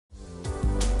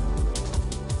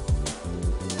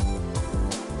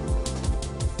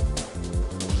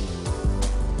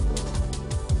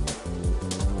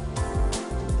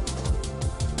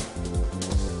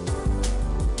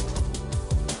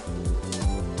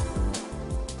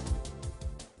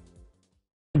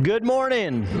Good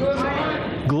morning. Good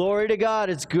morning. Glory to God.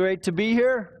 It's great to be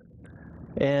here.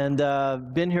 And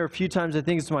been here a few times. I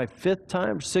think it's my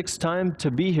sixth time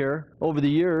to be here over the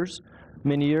years,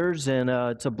 many years. And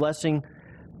it's a blessing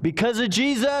because of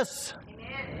Jesus.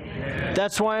 Amen.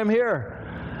 That's why I'm here.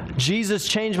 Jesus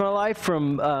changed my life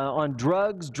from on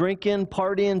drugs, drinking,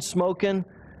 partying, smoking,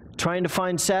 trying to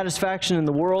find satisfaction in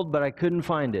the world, but I couldn't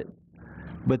find it.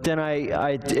 But then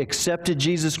I accepted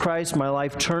Jesus Christ, my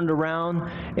life turned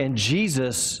around, and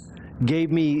Jesus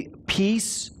gave me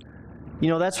peace. You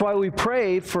know, that's why we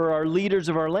pray for our leaders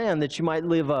of our land, that you might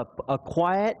live a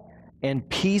quiet and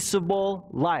peaceable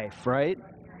life, right?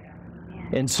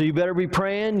 And so you better be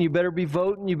praying, you better be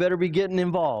voting, you better be getting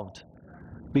involved,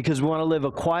 because we want to live a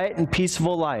quiet and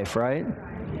peaceful life, right?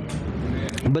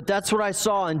 But that's what I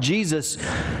saw in Jesus.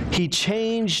 He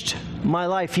changed my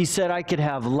life. He said I could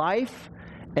have life,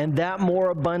 and that more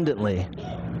abundantly.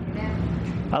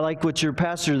 I like what your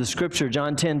pastor of the scripture,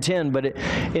 John 10:10, but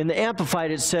in the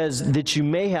Amplified it says that you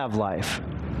may have life.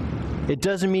 It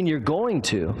doesn't mean you're going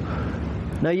to.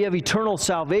 Now you have eternal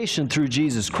salvation through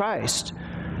Jesus Christ,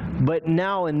 but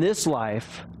now in this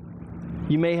life,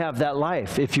 you may have that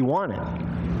life if you want it.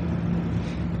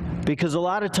 Because a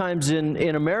lot of times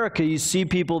in America, you see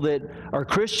people that are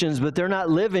Christians, but they're not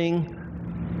living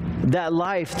that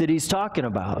life that he's talking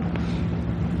about.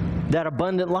 That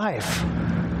abundant life.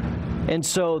 And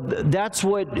so that's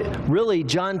what really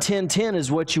John 10:10 is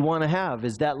what you want to have,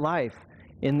 is that life.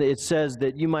 And it says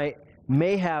that you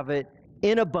may have it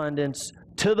in abundance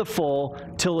to the full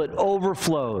till it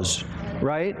overflows,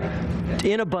 right?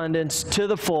 In abundance to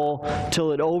the full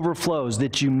till it overflows,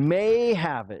 that you may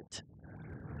have it.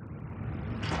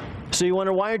 So you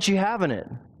wonder, why aren't you having it?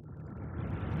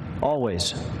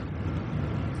 Always.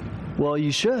 Well,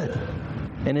 you should.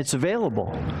 And it's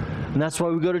available. And that's why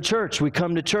we go to church. We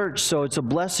come to church. So it's a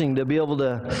blessing to be able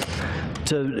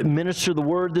to minister the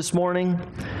word this morning.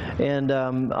 And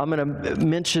I'm going to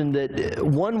mention that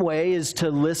one way is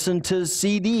to listen to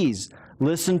CDs.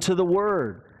 Listen to the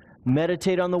word.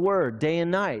 Meditate on the word day and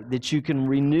night, that you can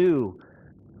renew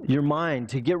your mind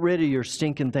to get rid of your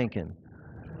stinking thinking.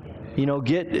 You know,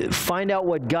 find out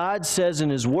what God says in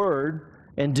His Word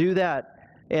and do that.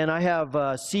 And I have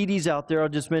CDs out there. I'll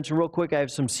just mention real quick, I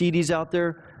have some CDs out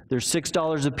there. They're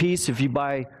 $6 a piece. If you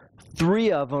buy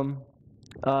 3 of them,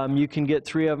 you can get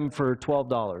 3 of them for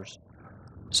 $12.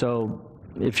 So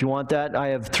if you want that, I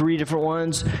have 3 different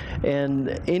ones.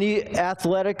 And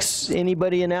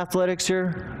anybody in athletics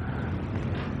here?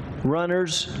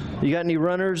 Runners? You got any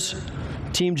runners?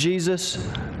 Team Jesus?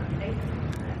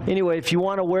 Anyway, if you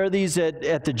want to wear these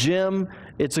at the gym,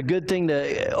 it's a good thing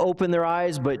to open their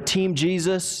eyes, but Team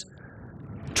Jesus,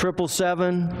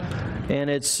 777, and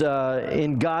it's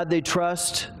in God they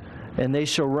trust, and they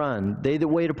shall run. They that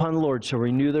wait upon the Lord shall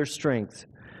renew their strength.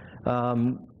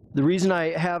 The reason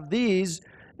I have these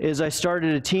is I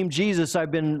started a Team Jesus. I've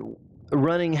been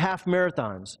running half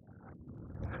marathons.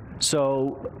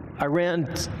 So I ran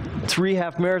 3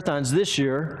 half marathons this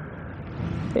year,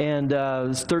 and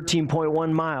it's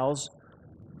 13.1 miles,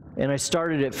 and I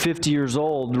started at 50 years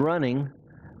old running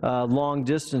long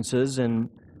distances, and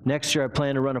next year I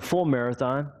plan to run a full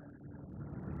marathon,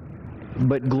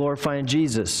 but glorifying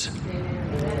Jesus.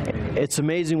 It's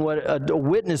amazing what a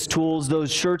witness tools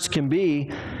those shirts can be,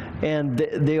 and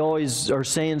they always are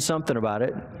saying something about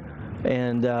it.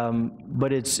 And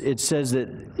but it says that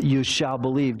you shall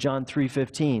believe, John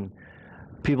 3:15.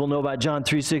 People know about John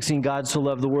 3:16, God so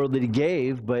loved the world that He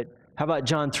gave, but how about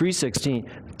John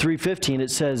 3:15?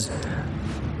 It says,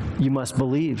 you must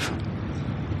believe.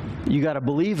 You got to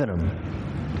believe in Him.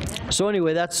 So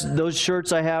anyway, that's those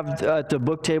shirts I have at the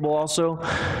book table also.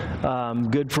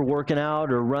 Good for working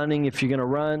out or running if you're going to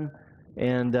run.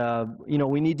 And, you know,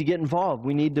 we need to get involved.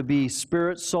 We need to be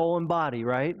spirit, soul, and body,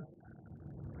 right?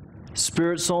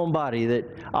 Spirit, soul, and body that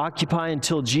occupy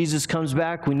until Jesus comes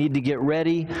back. We need to get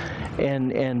ready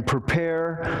and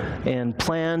prepare and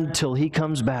plan till He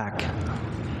comes back.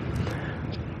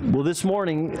 Well, this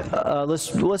morning,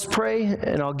 let's pray,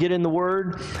 and I'll get in the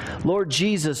Word. Lord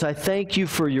Jesus, I thank You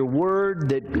for Your Word,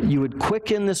 that You would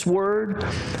quicken this Word.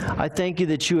 I thank You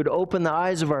that You would open the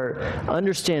eyes of our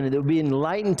understanding, that would be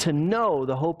enlightened to know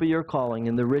the hope of Your calling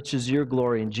and the riches of Your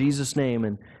glory. In Jesus' name,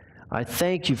 and I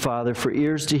thank You, Father, for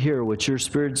ears to hear what Your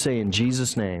Spirit say in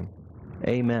Jesus' name.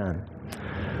 Amen.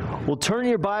 Well, turn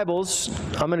your Bibles.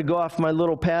 I'm going to go off my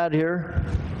little pad here,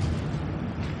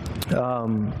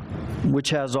 which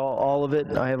has all of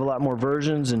it. I have a lot more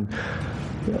versions, and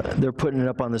they're putting it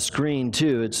up on the screen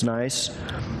too. It's nice.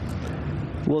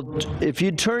 Well, if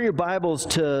you turn your Bibles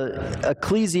to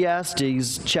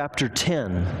Ecclesiastes chapter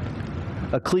 10.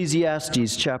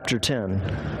 Ecclesiastes chapter 10.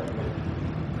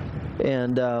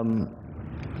 And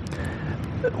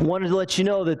wanted to let you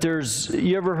know that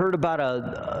you ever heard about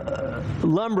a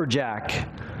lumberjack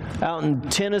out in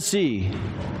Tennessee?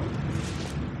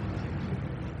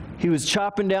 He was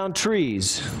chopping down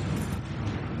trees.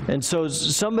 And so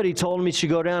somebody told him he should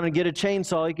go down and get a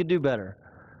chainsaw. He could do better.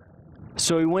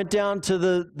 So he went down to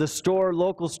the store,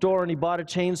 local store, and he bought a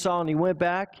chainsaw, and he went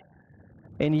back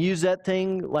and he used that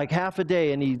thing like half a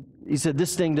day, and he said,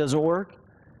 this thing doesn't work,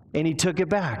 and he took it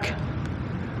back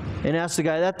and asked the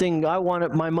guy, that thing, I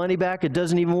want my money back, it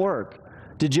doesn't even work.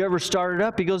 Did you ever start it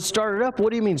up? He goes, start it up?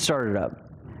 What do you mean start it up?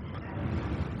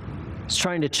 He's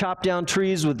trying to chop down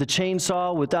trees with the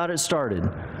chainsaw without it started.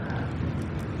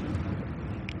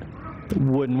 It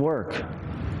wouldn't work.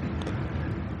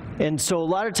 And so a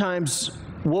lot of times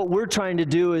what we're trying to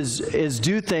do is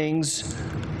do things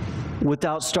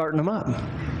without starting them up.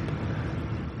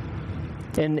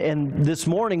 And this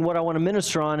morning what I want to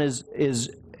minister on is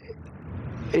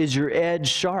your edge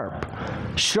sharp.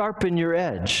 Sharpen your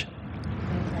edge.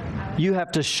 You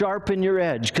have to sharpen your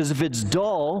edge, because if it's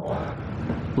dull,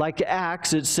 like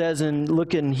axe, it says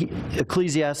look in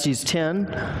Ecclesiastes 10,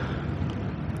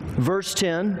 verse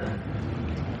 10.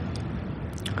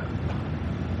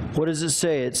 What does it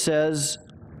say? It says,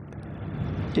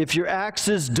 if your axe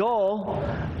is dull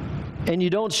and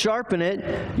you don't sharpen it,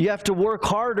 you have to work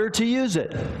harder to use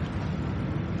it.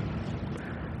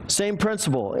 Same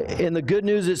principle. In the good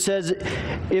news, it says,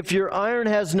 if your iron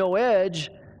has no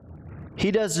edge, he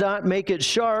does not make it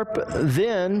sharp,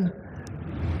 then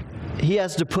he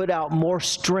has to put out more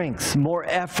strength, more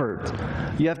effort.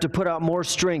 You have to put out more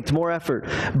strength, more effort.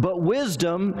 But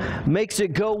wisdom makes it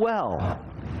go well.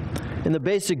 In the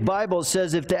basic Bible, it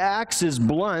says if the axe is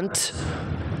blunt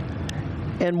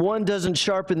and one doesn't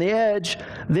sharpen the edge,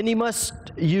 then he must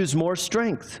use more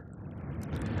strength.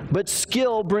 But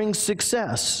skill brings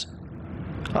success.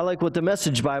 I like what the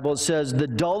Message Bible says, the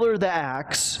duller the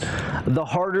axe, the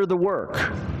harder the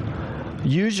work.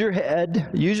 Use your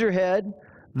head,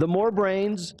 the more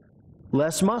brains,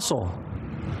 less muscle.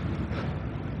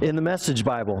 In the Message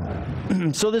Bible.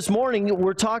 So this morning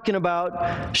we're talking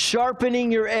about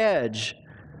sharpening your edge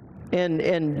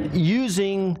and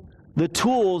using the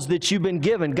tools that you've been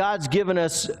given. God's given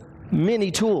us many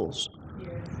tools.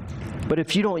 But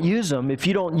if you don't use them, if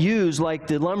you don't use, like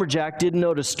the lumberjack didn't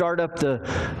know to start up the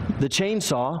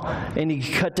chainsaw, and he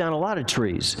cut down a lot of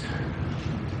trees.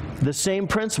 The same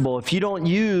principle, if you don't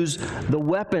use the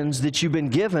weapons that you've been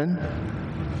given,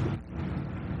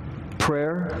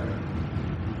 prayer,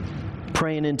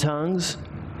 praying in tongues.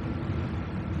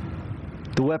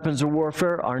 The weapons of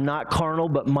warfare are not carnal,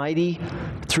 but mighty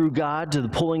through God to the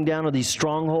pulling down of these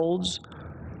strongholds.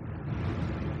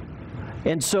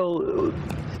 And so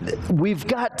we've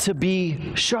got to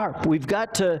be sharp. We've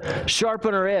got to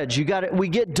sharpen our edge. We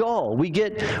get dull.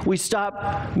 We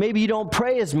stop. Maybe you don't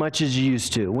pray as much as you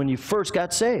used to when you first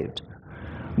got saved.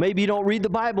 Maybe you don't read the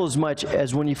Bible as much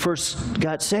as when you first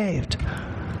got saved.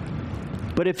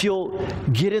 But if you'll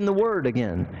get in the Word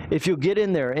again, if you'll get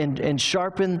in there and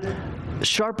sharpen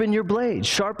your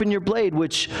blade,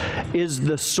 which is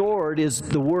the sword, is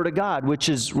the Word of God, which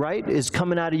is, right, is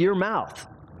coming out of your mouth.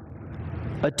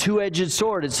 A two-edged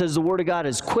sword. It says the Word of God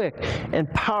is quick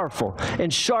and powerful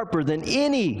and sharper than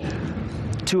any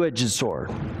two-edged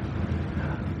sword.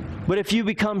 But if you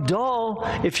become dull,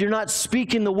 if you're not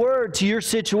speaking the Word to your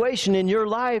situation in your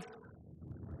life,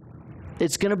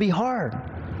 it's going to be hard.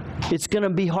 It's going to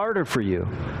be harder for you.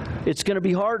 It's going to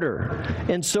be harder.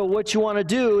 And so what you want to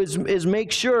do is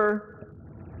make sure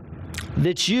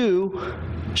that you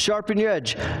sharpen your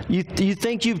edge. You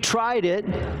think you've tried it,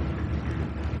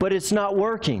 but it's not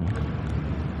working.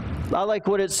 I like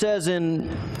what it says in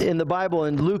the Bible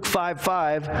in Luke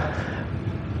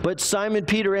 5:5. But Simon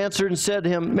Peter answered and said to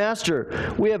him,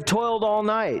 Master, we have toiled all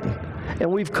night,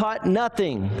 and we've caught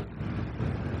nothing.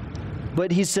 But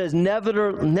he says,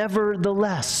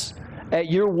 nevertheless,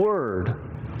 at your word,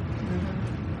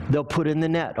 they'll put in the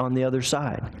net on the other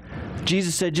side.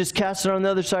 Jesus said, just cast it on the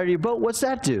other side of your boat. What's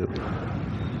that do?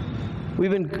 We've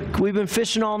been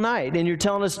fishing all night, and you're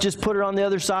telling us just put it on the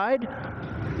other side?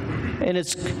 And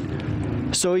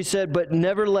so he said, but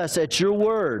nevertheless, at your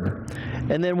word.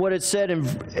 And then what it said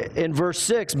in verse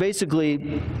 6,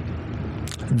 basically,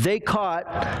 they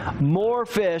caught more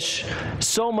fish,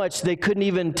 so much they couldn't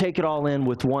even take it all in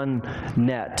with one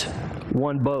net,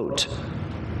 one boat.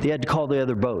 They had to call the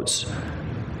other boats.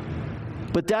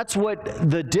 But that's what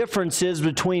the difference is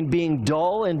between being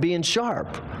dull and being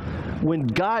sharp. When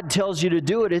God tells you to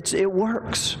do it, it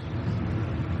works.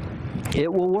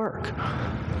 It will work.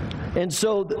 And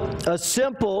so a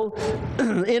simple,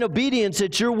 in obedience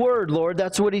at your word, Lord,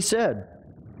 that's what he said.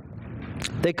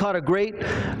 They caught a great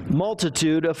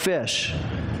multitude of fish,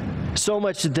 so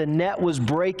much that the net was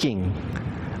breaking.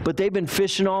 But they've been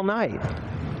fishing all night.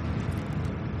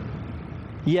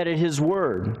 Yet at his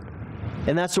word.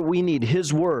 And that's what we need,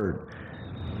 his word.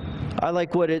 I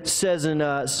like what it says in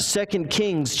 2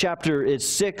 Kings chapter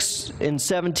 6 and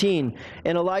 17.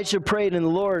 And Elisha prayed, and the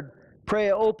Lord,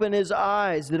 pray, open his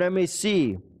eyes that I may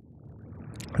see.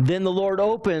 Then the Lord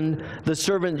opened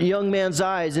the young man's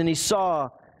eyes, and he saw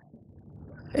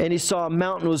a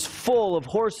mountain was full of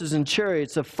horses and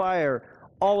chariots of fire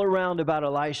all around about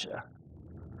Elisha.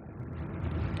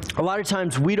 A lot of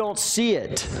times we don't see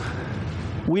it.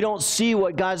 We don't see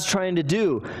what God's trying to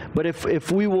do. But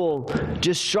if we will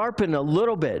just sharpen a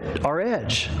little bit our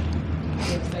edge,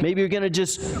 maybe you're going to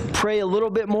just pray a little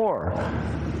bit more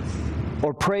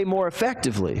or pray more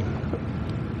effectively.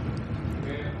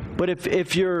 But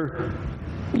if you're,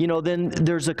 then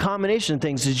there's a combination of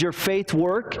things. Does your faith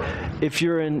work if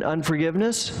you're in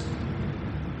unforgiveness?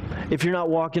 If you're not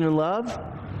walking in love?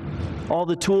 All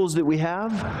the tools that we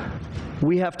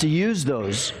have to use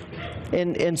those.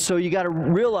 And so you got to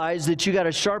realize that you got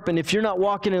to sharpen. If you're not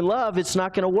walking in love, it's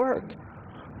not going to work.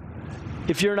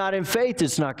 If you're not in faith,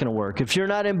 it's not going to work. If you're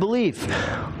not in belief.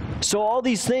 So all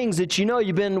these things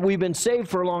that we've been saved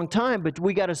for a long time, but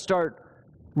we got to start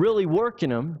really working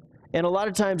them. And a lot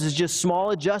of times it's just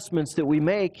small adjustments that we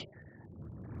make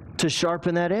to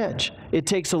sharpen that edge. It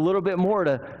takes a little bit more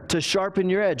to sharpen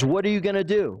your edge. What are you going to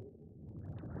do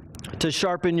to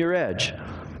sharpen your edge?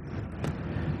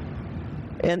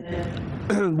 And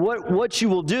what you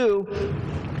will do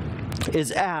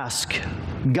is ask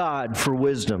God for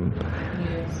wisdom.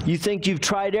 You think you've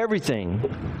tried everything,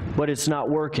 but it's not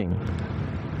working.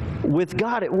 With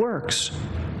God, it works.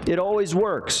 It always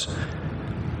works.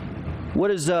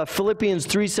 What is Philippians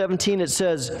 3:17? It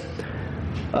says,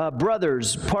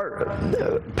 brothers,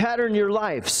 pattern your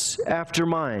lives after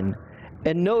mine,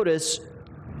 and notice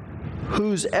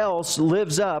whose else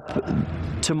lives up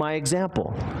to my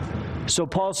example. So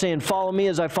Paul's saying, follow me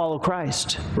as I follow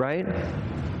Christ, right?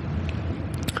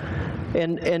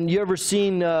 And you ever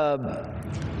seen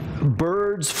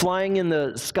birds flying in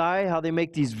the sky, how they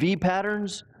make these V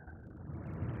patterns?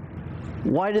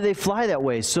 Why do they fly that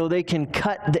way? So they can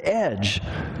cut the edge,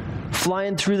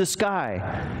 flying through the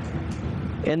sky.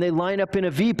 And they line up in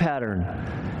a V pattern.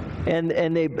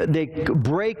 And they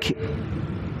break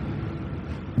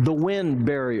the wind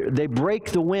barrier. They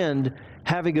break the wind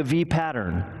having a V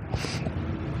pattern.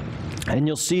 And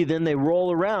you'll see then they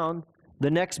roll around.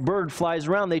 The next bird flies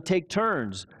around. They take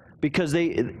turns because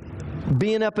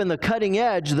being up in the cutting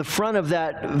edge, the front of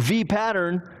that V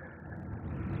pattern,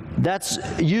 that's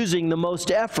using the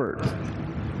most effort.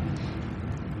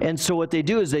 And so what they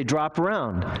do is they drop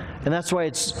around. And that's why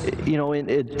it's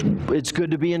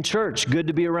good to be in church, good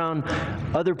to be around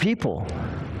other people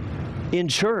in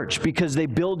church, because they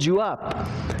build you up.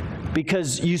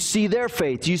 Because you see their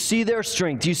faith, you see their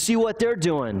strength, you see what they're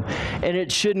doing, and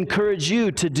it should encourage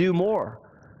you to do more,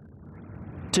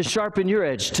 to sharpen your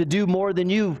edge, to do more than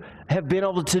you have been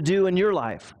able to do in your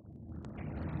life.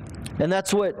 And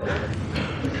that's what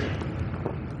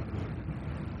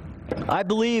I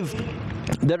believe,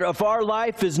 that if our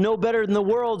life is no better than the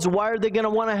world's, why are they going to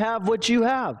want to have what you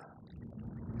have?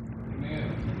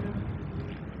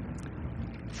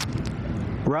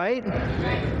 Right?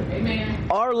 Amen.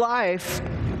 Our life,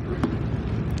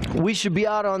 we should be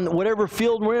out on whatever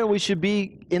field we're in, we should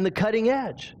be in the cutting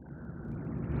edge.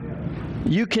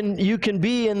 You can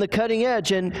be in the cutting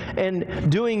edge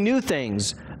and doing new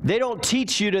things. They don't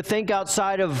teach you to think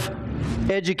outside of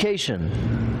education.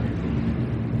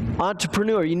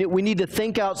 Entrepreneur, we need to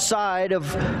think outside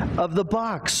of the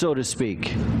box, so to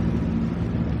speak,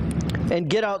 and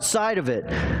get outside of it.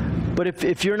 But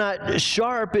if you're not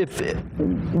sharp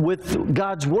with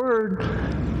God's Word,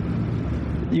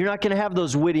 you're not going to have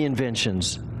those witty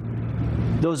inventions,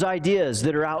 those ideas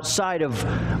that are outside of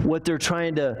what they're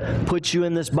trying to put you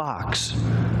in this box.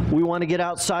 We want to get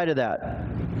outside of that.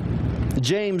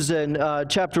 James in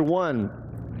chapter 1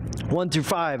 through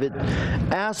 5,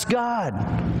 ask God,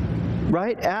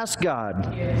 right? Ask God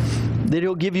that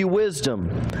He'll give you wisdom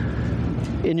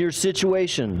in your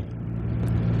situation.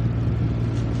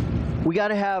 We got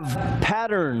to have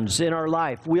patterns in our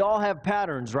life. We all have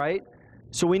patterns, right?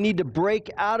 So we need to break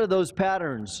out of those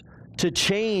patterns to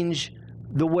change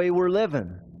the way we're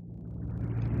living.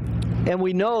 And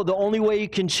we know the only way you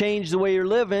can change the way you're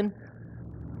living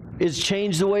is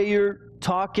change the way you're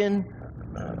talking,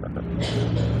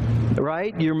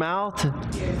 right? Your mouth.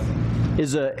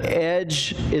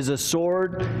 is a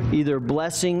sword, either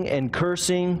blessing and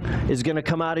cursing is going to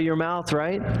come out of your mouth,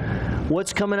 right?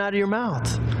 What's coming out of your mouth?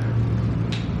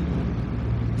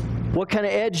 What kind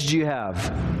of edge do you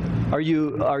have? Are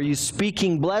you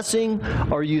speaking blessing,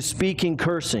 or are you speaking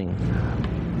cursing?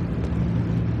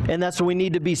 And that's what we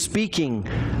need to be speaking,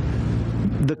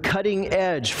 the cutting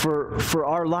edge for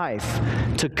our life,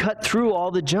 to cut through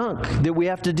all the junk that we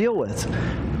have to deal with.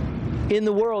 In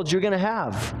the world, you're going to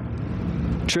have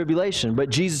tribulation, but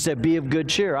Jesus said, be of good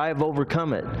cheer. I have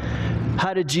overcome it.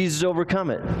 How did Jesus overcome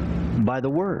it? By the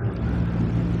Word,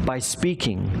 by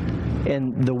speaking.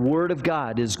 And the Word of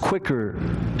God is quicker,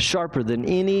 sharper than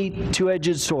any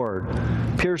two-edged sword,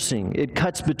 piercing. It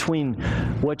cuts between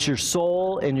what's your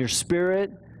soul and your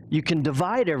spirit. You can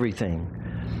divide everything.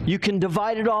 You can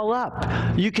divide it all up.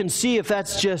 You can see if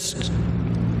that's just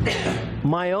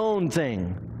my own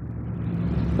thing,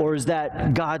 or is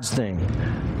that God's thing.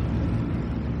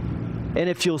 And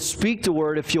if you'll speak the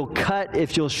Word, if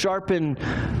you'll sharpen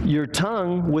your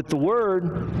tongue with the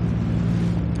Word,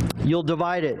 you'll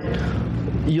divide it.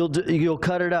 You'll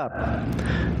cut it up.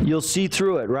 You'll see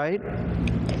through it, right?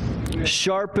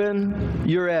 Sharpen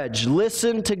your edge.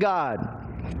 Listen to God.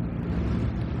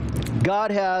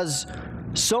 God has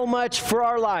so much for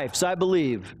our lives, I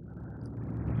believe.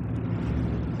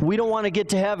 We don't want to get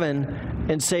to heaven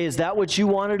and say, is that what you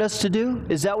wanted us to do?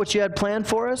 Is that what you had planned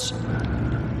for us?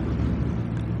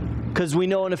 Because we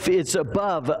know if it's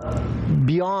above,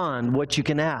 beyond what you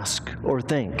can ask or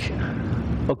think,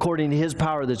 according to His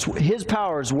power. His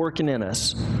power is working in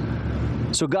us.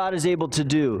 So God is able to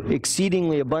do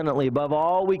exceedingly abundantly above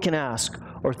all we can ask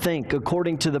or think,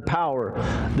 according to the power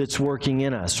that's working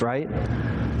in us, right?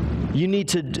 You need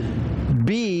to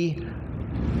be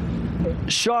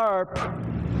sharp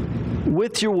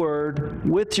with your word,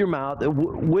 with your mouth,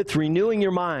 with renewing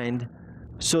your mind,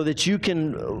 so that you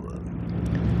can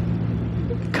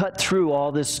cut through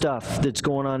all this stuff that's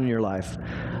going on in your life.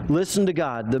 Listen to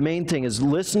God. The main thing is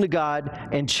listen to God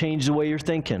and change the way you're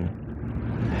thinking.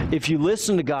 If you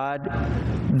listen to God,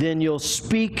 then you'll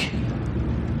speak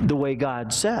the way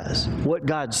God says. What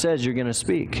God says, you're going to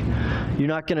speak. You're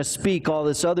not going to speak all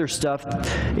this other stuff.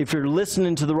 If you're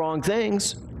listening to the wrong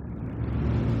things,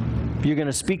 you're going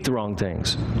to speak the wrong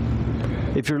things.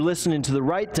 If you're listening to the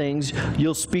right things,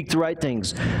 you'll speak the right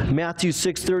things. Matthew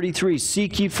 6:33,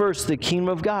 seek ye first the kingdom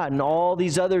of God, and all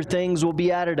these other things will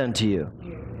be added unto you.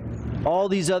 All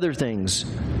these other things.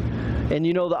 And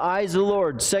you know, the eyes of the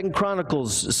Lord, 2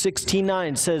 Chronicles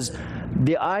 16:9 says,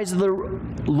 the eyes of the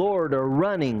Lord are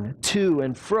running to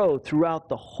and fro throughout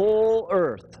the whole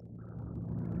earth,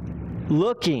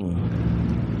 looking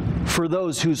for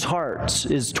those whose hearts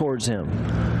is towards Him.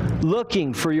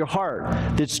 Looking for your heart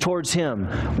that's towards Him.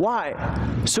 Why?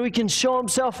 So He can show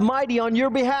Himself mighty on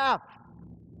your behalf.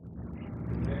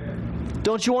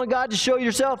 Don't you want God to show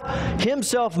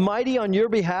Himself mighty on your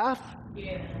behalf?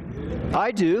 Yeah.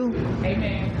 I do.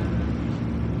 Amen.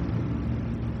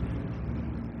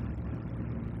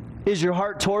 Is your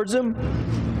heart towards Him?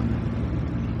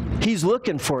 He's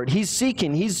looking for it. He's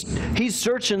seeking. He's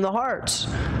searching the hearts.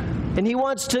 And He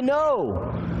wants to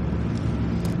know,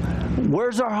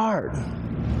 where's our heart?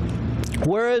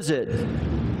 Where is it?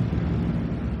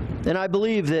 And I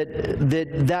believe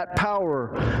that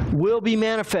power will be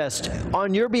manifest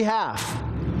on your behalf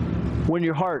when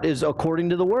your heart is according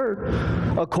to the Word.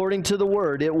 According to the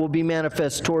Word, it will be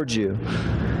manifest towards you.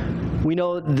 We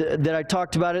know that I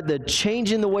talked about it, that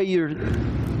changing the way you're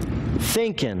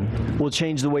thinking will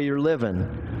change the way you're living.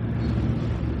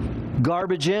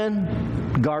 Garbage in,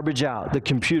 garbage out. The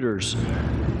computers,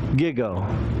 giggle.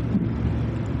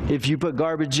 If you put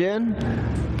garbage in,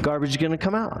 garbage is going to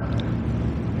come out.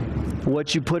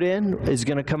 What you put in is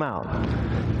going to come out.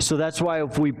 So that's why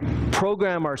if we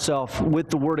program ourselves with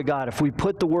the Word of God, if we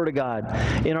put the Word of God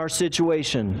in our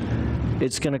situation,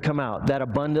 it's going to come out. That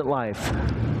abundant life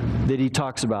that He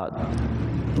talks about.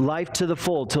 Life to the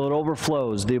full till it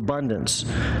overflows, the abundance.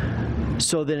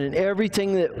 So that in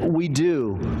everything that we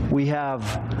do, we have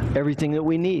everything that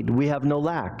we need. We have no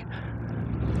lack.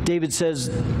 David says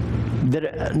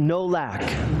that no lack.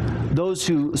 Those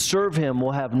who serve Him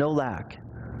will have no lack.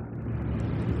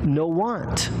 No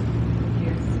want.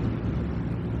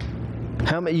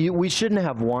 We shouldn't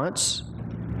have wants,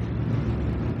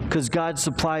 because God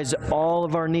supplies all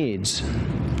of our needs,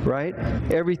 right?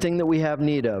 Everything that we have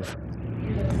need of.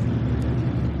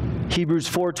 Hebrews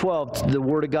 4:12, the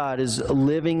Word of God is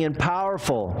living and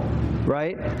powerful,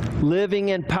 right?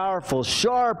 Living and powerful,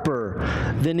 sharper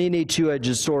than any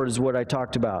two-edged sword is what I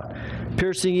talked about.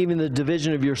 Piercing even the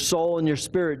division of your soul and your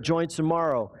spirit, joints and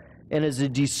marrow, and is a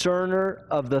discerner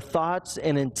of the thoughts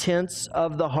and intents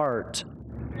of the heart.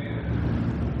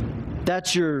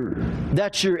 That's your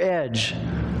edge.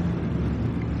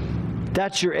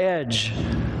 That's your edge.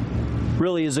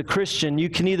 Really, as a Christian, you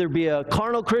can either be a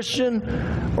carnal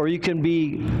Christian or you can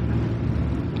be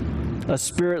a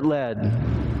Spirit-led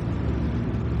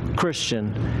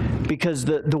Christian, because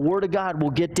the Word of God will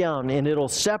get down and it'll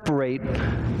separate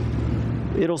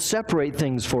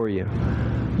things for you.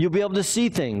 You'll be able to see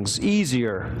things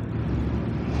easier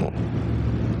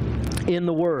in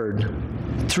the Word,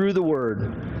 through the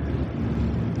Word.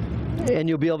 And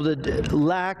you'll be able to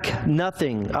lack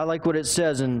nothing. I like what it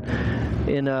says in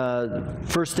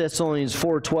 1 Thessalonians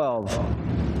 4:12.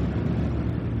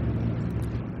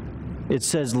 It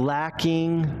says,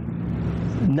 lacking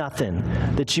nothing,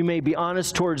 that you may be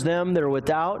honest towards them that are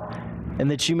without, and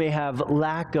that you may have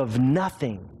lack of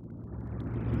nothing.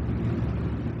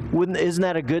 Isn't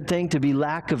that a good thing, to be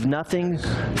lack of nothing?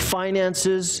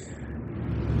 Finances,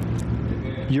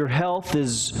 your health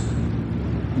is,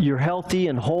 you're healthy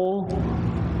and whole,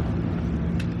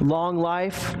 long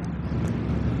life.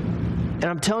 And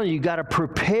I'm telling you, you got to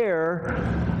prepare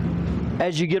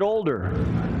as you get older.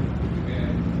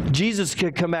 Jesus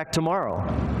could come back tomorrow,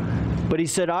 but he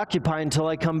said, occupy until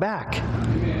I come back.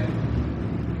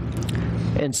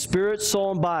 And spirit,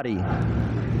 soul, and body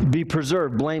be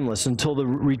preserved blameless until the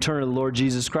return of the Lord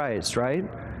Jesus Christ, right?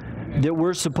 That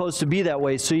we're supposed to be that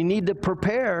way. So you need to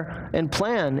prepare and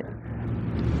plan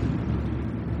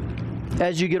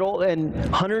as you get old. And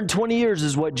 120 years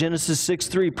is what Genesis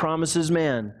 6:3 promises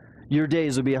man. Your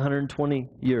days will be 120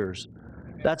 years.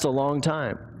 That's a long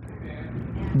time.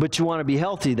 But you want to be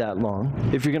healthy that long,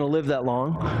 if you're going to live that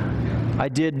long. I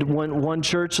did one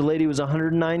church, a lady was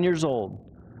 109 years old.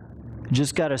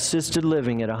 Just got assisted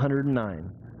living at 109.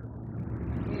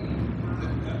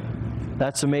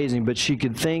 That's amazing. But she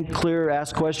could think clear,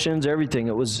 ask questions, everything.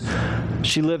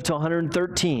 She lived to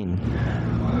 113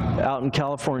 out in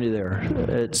California there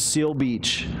at Seal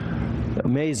Beach.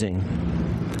 Amazing.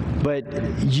 But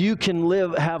you can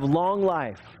have long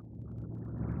life.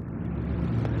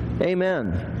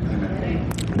 Amen.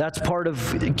 That's part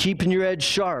of keeping your edge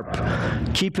sharp,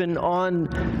 keeping on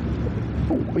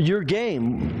your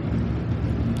game.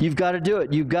 You've got to do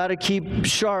it. You've got to keep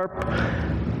sharp.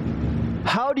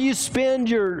 How do you spend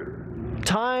your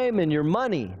time and your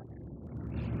money?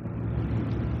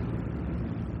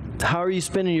 How are you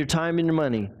spending your time and your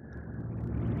money?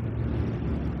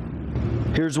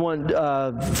 Here's one,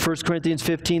 1 Corinthians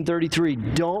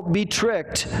 15:33. Don't be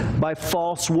tricked by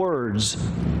false words.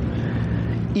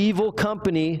 Evil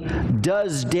company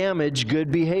does damage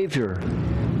good behavior.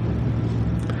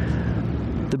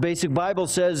 The Basic Bible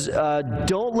says,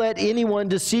 don't let anyone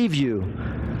deceive you.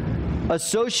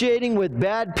 Associating with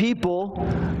bad people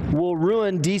will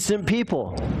ruin decent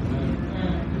people.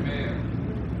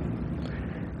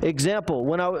 Example,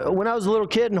 when I was a little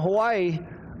kid in Hawaii,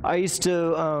 I used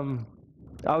to,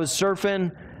 I was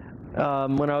surfing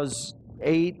when I was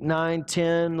 8, 9,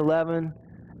 10, 11,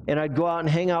 and I'd go out and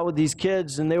hang out with these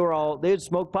kids, and they'd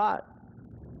smoke pot.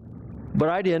 But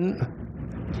I didn't.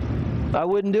 I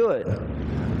wouldn't do it.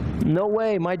 No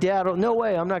way, my dad, no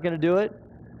way, I'm not going to do it.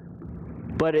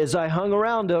 But as I hung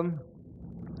around them,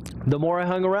 the more I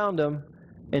hung around them,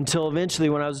 until eventually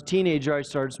when I was a teenager, I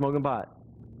started smoking pot.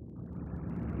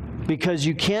 Because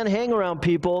you can't hang around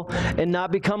people and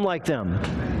not become like them.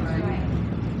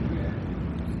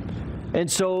 And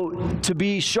so to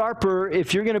be sharper,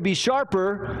 if you're going to be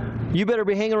sharper, you better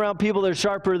be hanging around people that are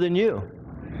sharper than you,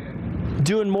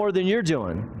 doing more than you're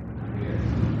doing.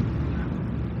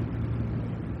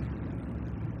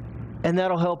 And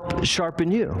that'll help sharpen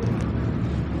you.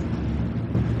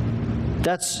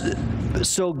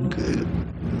 So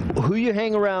who you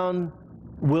hang around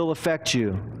will affect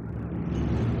you.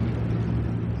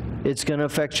 It's going to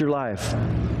affect your life.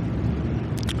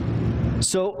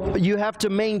 So you have to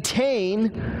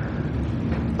maintain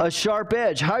a sharp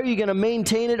edge. How are you going to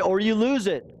maintain it, or you lose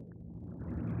it?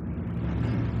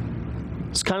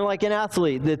 It's kind of like an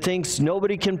athlete that thinks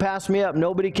nobody can pass me up,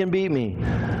 nobody can beat me,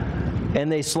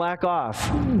 and they slack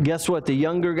off. Guess what? The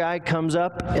younger guy comes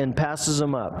up and passes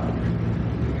them up.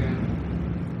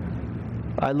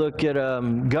 I look at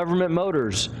government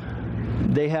motors.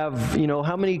 They have,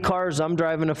 how many cars? I'm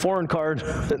driving a foreign car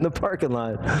in the parking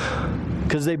lot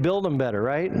because they build them better,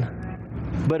 right?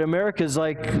 But America's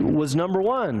was number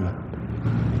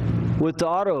one with the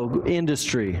auto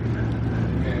industry.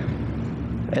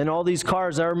 And all these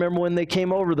cars, I remember when they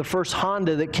came over, the first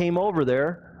Honda that came over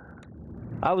there,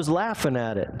 I was laughing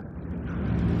at it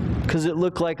because it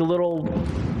looked like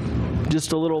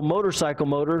just a little motorcycle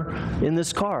motor in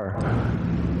this car.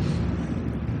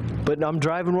 But I'm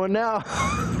driving one now,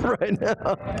 right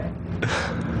now.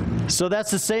 So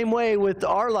that's the same way with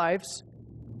our lives.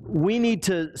 We need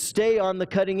to stay on the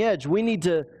cutting edge. We need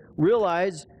to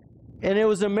realize, and it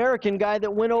was an American guy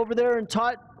that went over there and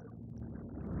taught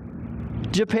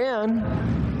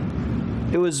Japan.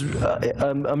 It was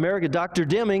America, Dr.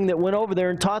 Deming, that went over there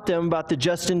and taught them about the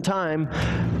just-in-time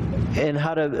and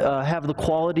how to have the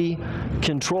quality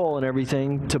control and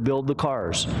everything to build the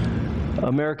cars.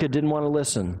 America didn't want to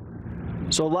listen.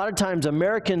 So a lot of times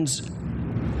Americans,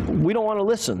 we don't want to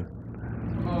listen.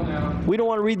 We don't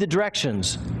want to read the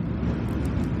directions.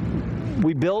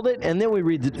 We build it and then we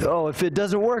read if it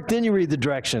doesn't work, then you read the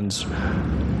directions.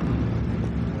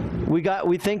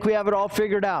 We think we have it all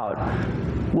figured out.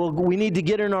 Well, we need to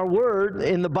get in our word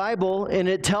in the Bible, and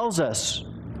it tells us.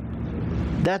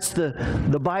 That's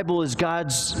the Bible is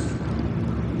God's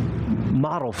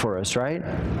model for us, right?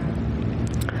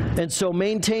 And so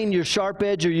maintain your sharp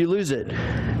edge or you lose it.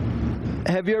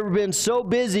 Have you ever been so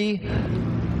busy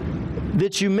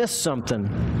that you miss something?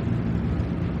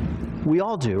 We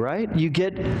all do, right?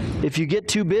 If you get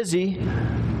too busy,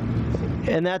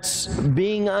 and that's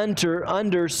being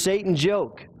under Satan's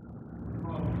yoke.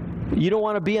 You don't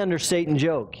want to be under Satan's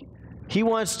yoke. He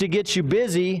wants to get you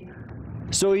busy,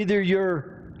 so either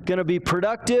you're going to be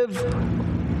productive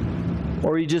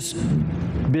or you're just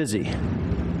busy.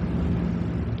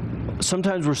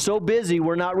 Sometimes we're so busy,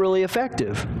 we're not really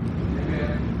effective.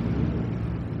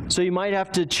 So you might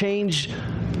have to change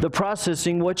the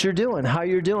processing, what you're doing, how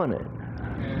you're doing it.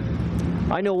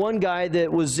 I know one guy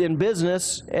that was in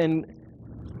business and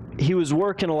he was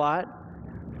working a lot.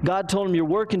 God told him, you're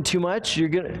working too much.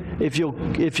 If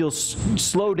you'll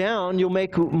slow down, you'll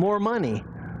make more money.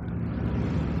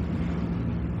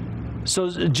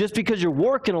 So just because you're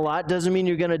working a lot doesn't mean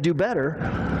you're going to do better.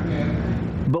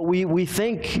 But we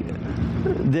think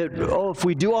that, if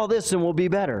we do all this, then we'll be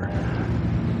better.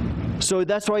 So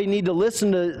that's why you need to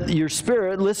listen to your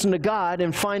spirit, listen to God,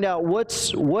 and find out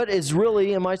what is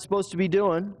really am I supposed to be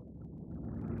doing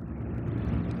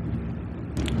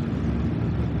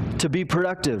to be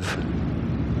productive.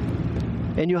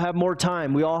 And you'll have more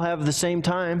time. We all have the same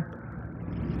time.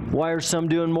 Why are some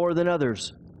doing more than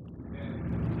others?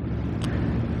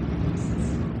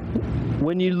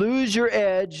 When you lose your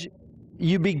edge,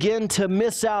 you begin to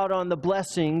miss out on the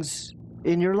blessings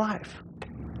in your life.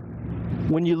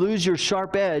 When you lose your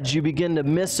sharp edge, you begin to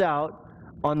miss out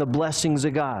on the blessings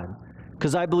of God.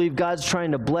 Because I believe God's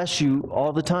trying to bless you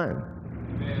all the time.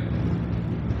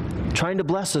 Amen. Trying to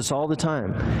bless us all the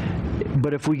time.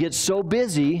 But if we get so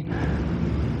busy,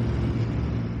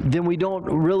 then we don't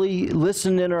really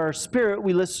listen in our spirit.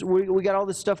 We got all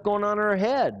this stuff going on in our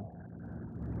head.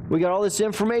 We got all this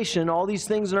information, all these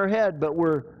things in our head, but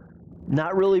we're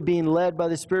not really being led by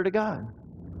the Spirit of God.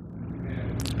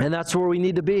 And that's where we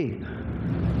need to be.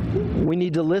 We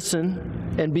need to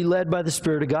listen and be led by the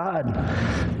Spirit of God.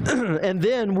 And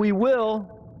then we will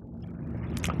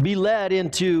be led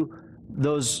into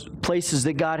those places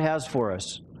that God has for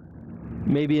us.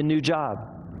 Maybe a new job,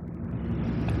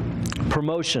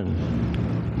 promotion,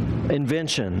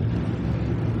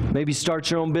 invention, maybe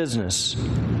start your own business.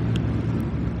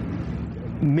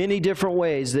 Many different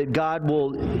ways that God will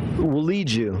lead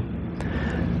you.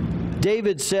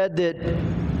 David said that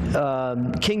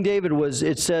King David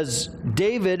it says,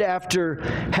 David, after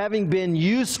having been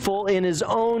useful in his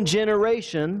own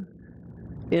generation,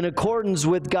 in accordance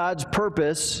with God's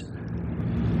purpose,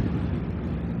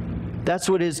 that's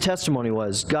what his testimony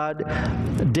was.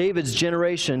 David's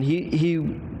generation,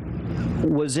 he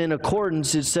was in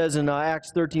accordance, it says in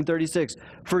Acts 13:36.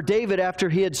 For David, after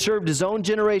he had served his own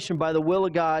generation by the will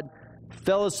of God,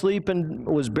 fell asleep and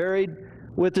was buried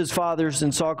with his fathers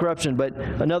and saw corruption. But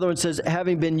another one says,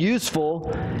 having been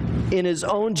useful in his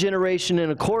own generation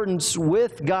in accordance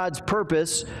with God's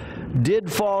purpose,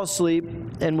 did fall asleep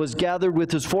and was gathered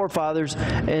with his forefathers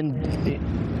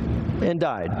and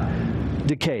died,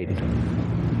 decayed.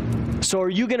 So are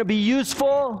you going to be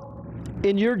useful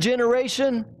in your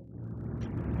generation?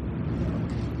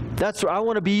 I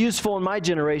want to be useful in my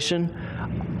generation.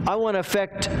 I want to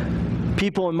affect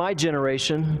people in my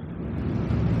generation.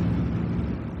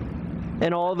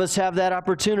 And all of us have that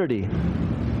opportunity.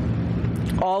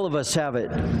 All of us have it.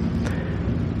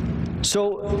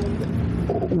 So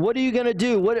what are you going to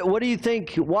do? What do you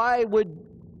think? Why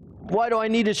do I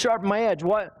need to sharpen my edge?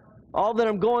 All that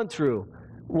I'm going through.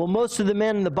 Well, most of the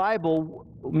men in the Bible,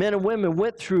 men and women,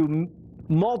 went through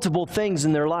multiple things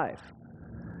in their life.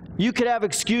 You could have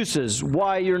excuses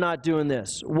why you're not doing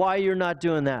this, why you're not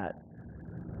doing that.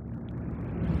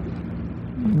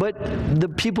 But the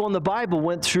people in the Bible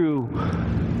went through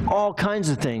all kinds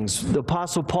of things. The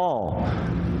Apostle Paul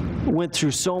went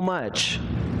through so much,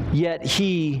 yet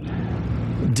he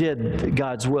did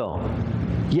God's will.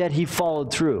 Yet he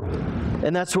followed through.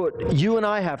 And that's what you and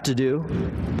I have to do.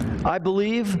 I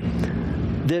believe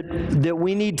that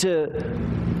we need to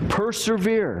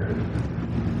persevere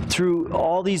through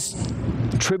all these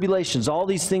tribulations, all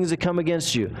these things that come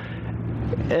against you.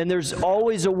 And there's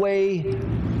always a way,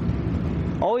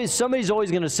 somebody's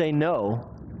always going to say no,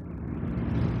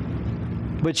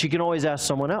 but you can always ask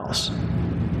someone else.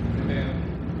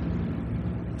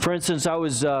 For instance,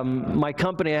 my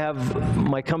company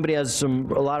has a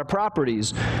lot of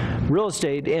properties, real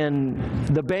estate, and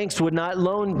the banks won't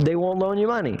loan you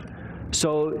money.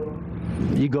 So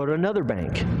you go to another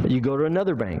bank, you go to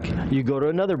another bank, you go to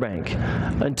another bank,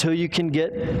 until you can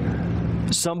get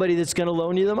somebody that's going to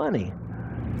loan you the money.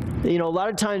 A lot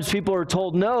of times people are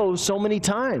told no so many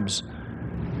times,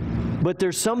 but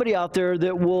there's somebody out there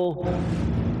that will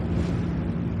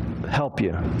help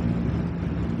you.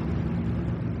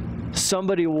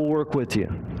 Somebody will work with you.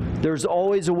 There's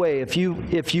always a way. If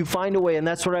you find a way, and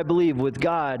that's what I believe with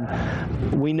God,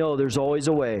 we know there's always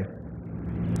a way.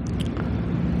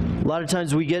 A lot of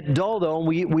times we get dull though, and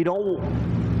we don't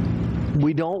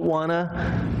want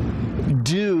to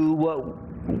do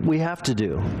what we have to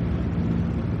do.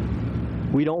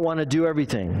 We don't want to do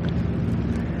everything.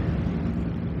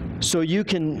 So you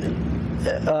can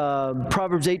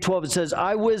Proverbs 8:12, it says,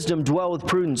 I, wisdom, dwell with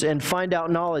prudence and find out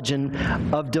knowledge and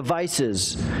of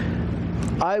devices.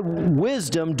 I,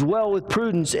 wisdom, dwell with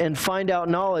prudence and find out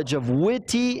knowledge of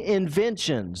witty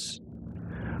inventions.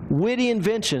 Witty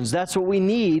inventions, that's what we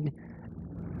need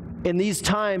in these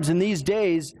times, in these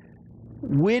days.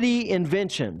 Witty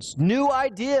inventions, new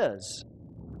ideas.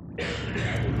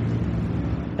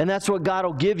 And that's what God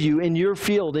will give you in your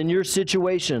field, in your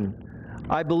situation.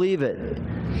 I believe it.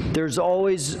 There's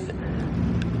always,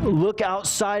 look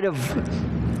outside of,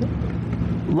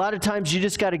 a lot of times you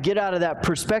just got to get out of that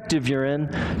perspective you're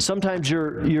in. Sometimes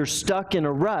you're stuck in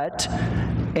a rut,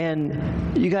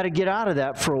 and you got to get out of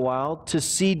that for a while to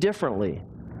see differently.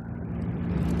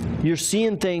 You're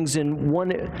seeing things in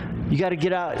one, you got to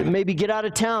get out, maybe get out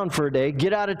of town for a day,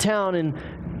 get out of town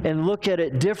and look at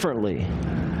it differently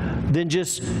than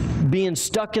just being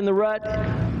stuck in the rut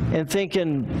and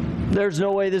thinking, there's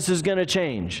no way this is going to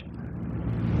change.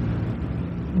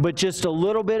 But just a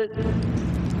little bit,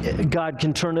 God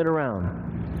can turn it around.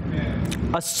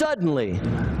 A suddenly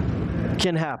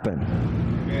can happen.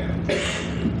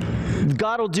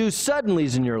 God will do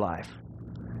suddenlies in your life.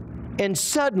 And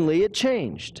suddenly it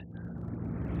changed.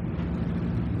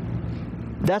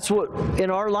 That's what, in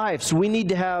our lives, we need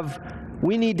to have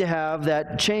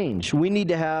that change. We need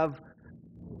to have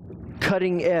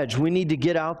cutting edge. We need to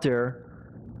get out there,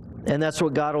 and that's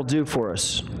what God will do for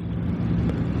us.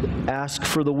 Ask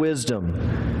for the wisdom.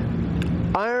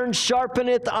 Iron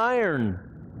sharpeneth iron.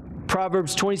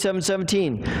 Proverbs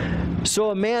 27:17. So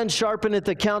a man sharpeneth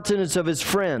the countenance of his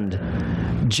friend.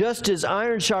 Just as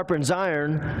iron sharpens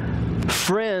iron,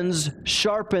 friends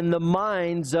sharpen the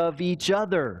minds of each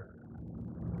other.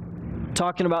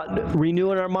 Talking about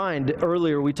renewing our mind.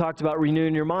 Earlier we talked about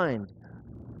renewing your mind.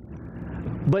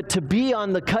 But to be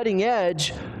on the cutting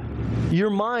edge, your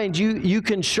mind, you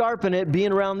can sharpen it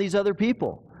being around these other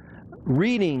people.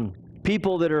 Reading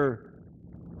people that are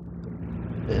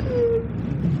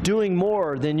doing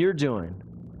more than you're doing.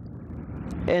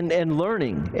 And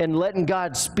learning and letting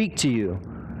God speak to you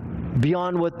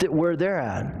beyond where they're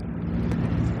at.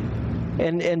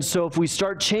 And so if we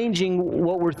start changing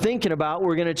what we're thinking about,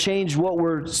 we're going to change what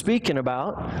we're speaking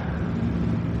about.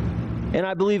 And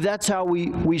I believe that's how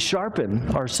we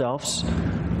sharpen ourselves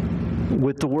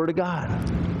with the Word of God.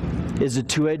 Is a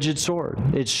two-edged sword.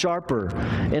 It's sharper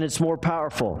and it's more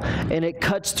powerful. And it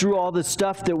cuts through all the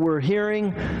stuff that we're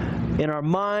hearing in our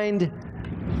mind.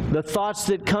 The thoughts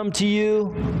that come to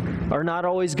you are not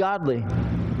always godly.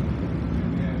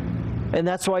 And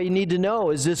that's why you need to know,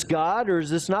 is this God or is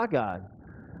this not God?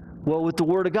 Well, with the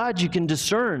Word of God, you can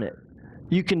discern it.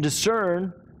 You can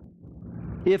discern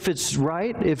if it's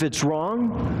right, if it's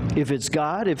wrong, if it's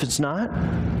God, if it's not.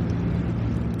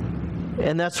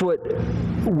 And that's what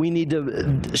we need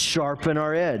to sharpen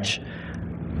our edge.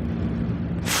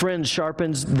 Friend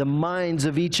sharpens the minds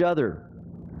of each other.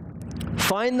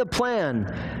 Find the plan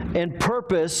and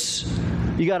purpose.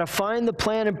 You got to find the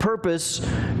plan and purpose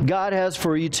God has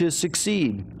for you to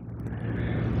succeed.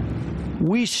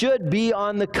 We should be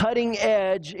on the cutting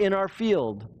edge in our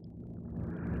field.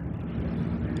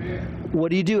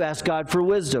 What do? Ask God for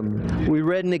wisdom. We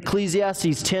read in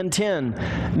Ecclesiastes 10:10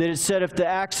 that it said if the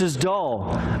axe is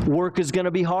dull, work is going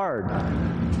to be hard.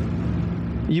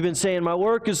 You've been saying, my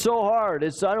work is so hard,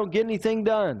 I don't get anything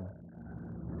done.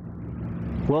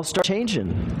 Well, start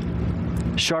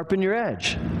changing. Sharpen your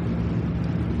edge.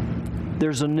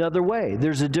 There's another way.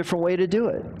 There's a different way to do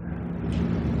it.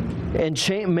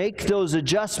 And make those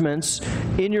adjustments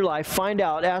in your life. Find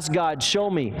out, ask God, show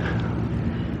me.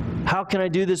 How can I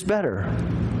do this better?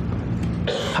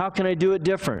 How can I do it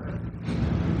different?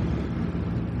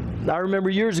 I remember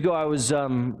years ago I was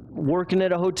working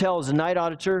at a hotel as a night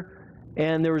auditor,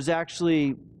 and there was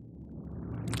actually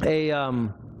a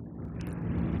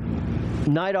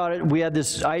night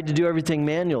audit. I had to do everything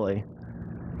manually.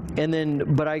 And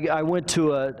then, but I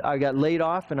got laid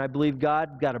off, and I believe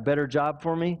God got a better job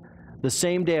for me. The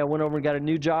same day I went over and got a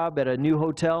new job at a new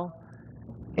hotel,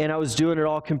 and I was doing it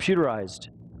all computerized.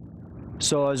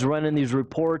 So I was running these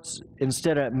reports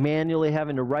instead of manually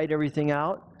having to write everything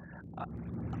out.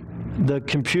 The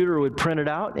computer would print it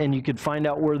out, and you could find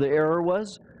out where the error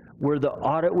was, where the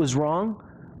audit was wrong.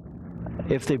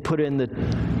 If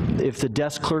the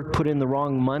desk clerk put in the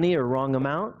wrong money or wrong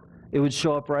amount, it would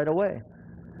show up right away.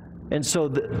 And so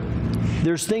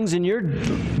there's things in your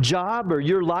job or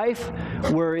your life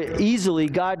where easily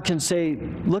God can say,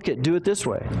 look, do it this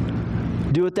way.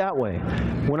 Do it that way.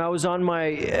 When I was on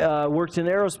worked in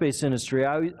the aerospace industry,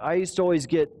 I used to always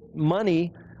get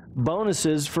money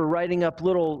bonuses for writing up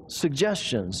little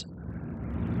suggestions.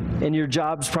 And your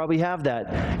jobs probably have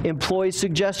that. Employee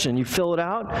suggestion, you fill it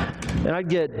out, and I'd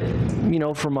get,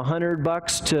 from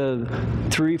 $100 to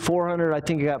 $300-400, I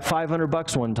think I got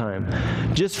 $500 one time.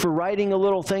 Just for writing a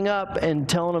little thing up and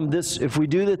telling them this, if we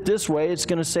do it this way, it's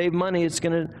going to save money, it's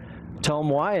going to tell them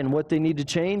why and what they need to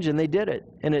change, and they did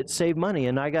it. And it saved money,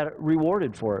 and I got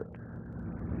rewarded for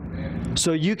it.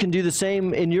 So you can do the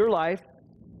same in your life.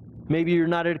 Maybe you're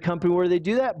not at a company where they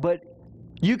do that, but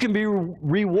you can be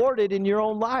rewarded in your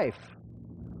own life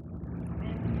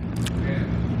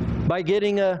by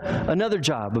getting another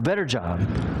job, a better job.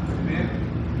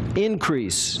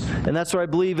 Increase. And that's what I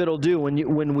believe it'll do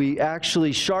when we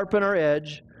actually sharpen our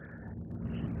edge,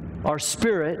 our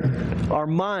spirit, our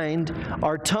mind,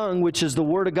 our tongue, which is the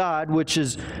Word of God, which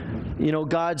is,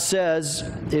 God says,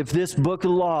 if this book of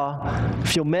the law,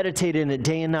 if you'll meditate in it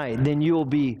day and night, then you will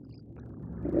be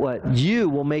what? You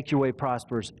will make your way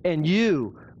prosperous, and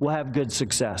you will have good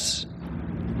success.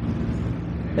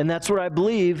 And that's what I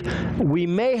believe. We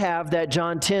may have that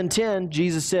John 10:10.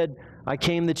 Jesus said, I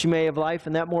came that you may have life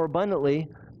and that more abundantly.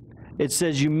 It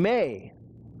says you may.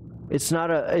 It's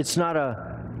not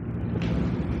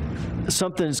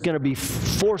something that's going to be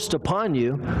forced upon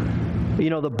you.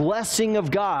 The blessing of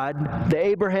God,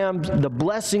 the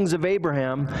blessings of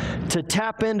Abraham, to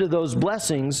tap into those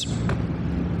blessings,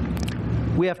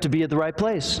 we have to be at the right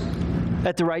place,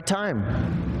 at the right time.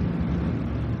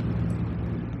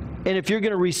 And if you're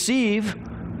going to receive,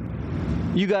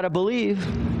 you got to believe.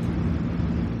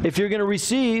 If you're going to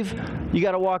receive, you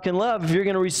got to walk in love. If you're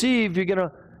going to receive, you're going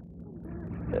to,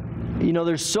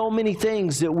 there's so many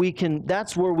things that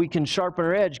that's where we can sharpen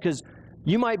our edge, because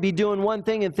you might be doing one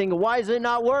thing and thinking, why is it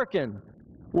not working?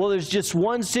 Well, there's just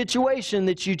one situation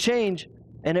that you change,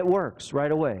 and it works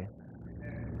right away.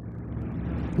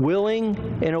 Willing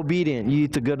and obedient, you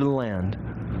eat the good of the land.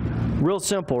 Real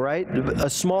simple, right? A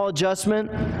small adjustment,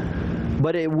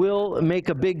 but it will make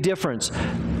a big difference.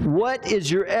 What is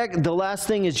the last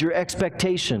thing is your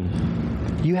expectation.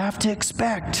 You have to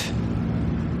expect.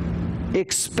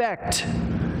 Expect.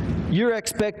 Your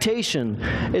expectation.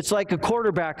 It's like a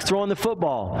quarterback throwing the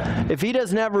football. If he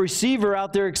doesn't have a receiver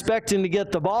out there expecting to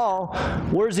get the ball,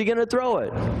 where's he going to throw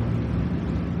it?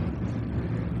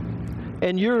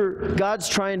 And God's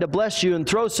trying to bless you and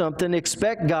throw something,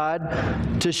 expect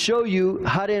God to show you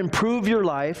how to improve your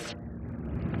life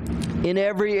in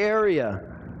every area.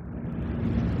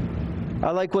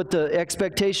 I like what the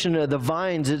expectation of the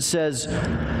vines, it says,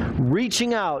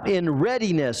 reaching out in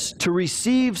readiness to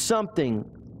receive something.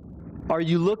 Are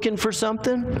you looking for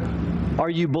something?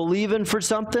 Are you believing for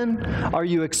something? Are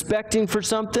you expecting for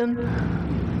something?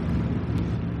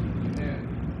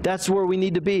 That's where we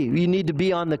need to be. You need to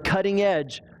be on the cutting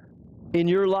edge in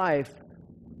your life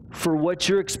for what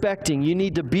you're expecting. You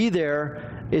need to be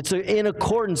there. It's in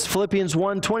accordance. Philippians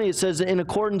 1:20, it says, in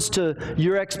accordance to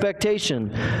your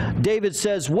expectation. David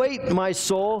says, wait, my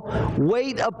soul,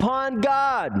 wait upon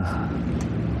God.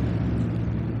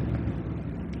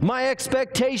 My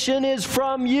expectation is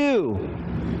from you.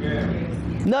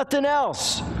 Yes. Nothing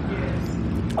else.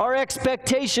 Yes. Our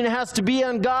expectation has to be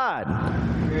on God.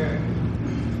 Yes.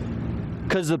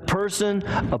 Because a person,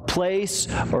 a place,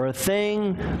 or a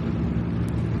thing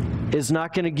is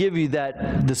not going to give you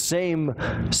the same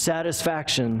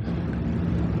satisfaction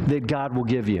that God will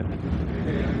give you.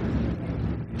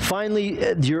 Finally,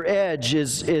 your edge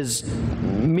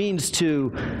means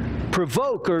to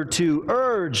provoke or to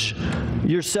urge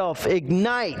yourself,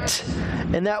 ignite,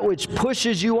 and that which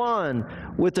pushes you on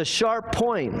with a sharp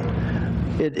point.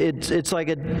 It's like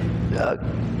a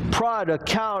prod, a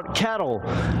cattle.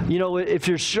 You know, if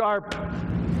you're sharp,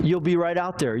 you'll be right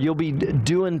out there. You'll be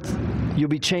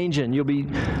changing. You'll be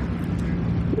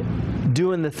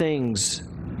doing the things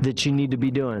that you need to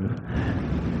be doing.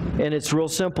 And it's real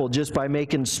simple, just by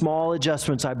making small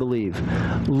adjustments, I believe.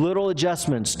 Little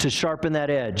adjustments to sharpen that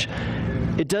edge.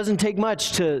 It doesn't take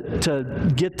much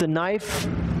to get the knife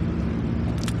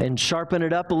and sharpen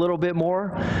it up a little bit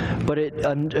more, but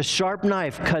a sharp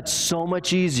knife cuts so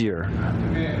much easier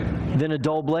than a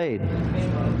dull blade.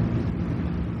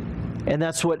 And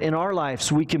that's what, in our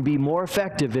lives, we can be more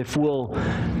effective if we'll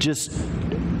just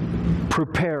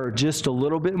prepare just a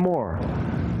little bit more.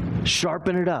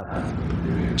 Sharpen it up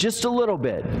just a little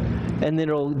bit, and then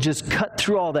it'll just cut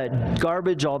through all that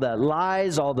garbage, all that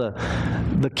lies, all the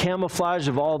camouflage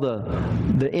of all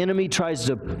the enemy tries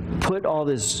to put all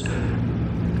this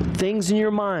things in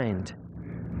your mind.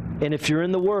 And if you're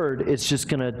in the Word, it's just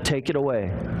going to take it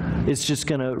away. It's just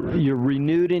you're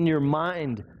renewed in your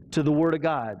mind to the Word of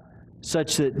God,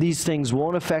 such that these things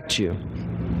won't affect you,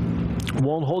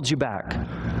 won't hold you back.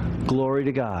 Glory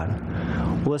to God.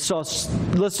 Let's all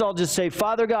just say,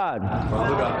 Father God,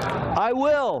 I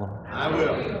will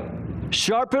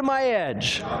sharpen my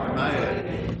edge.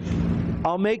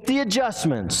 I'll make the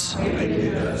adjustments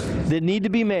that need to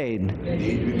be made.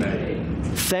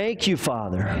 Thank you,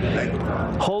 Father.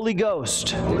 Holy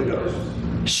Ghost,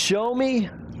 show me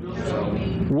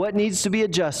what needs to be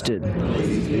adjusted.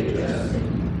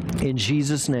 In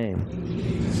Jesus' name,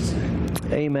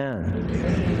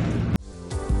 amen.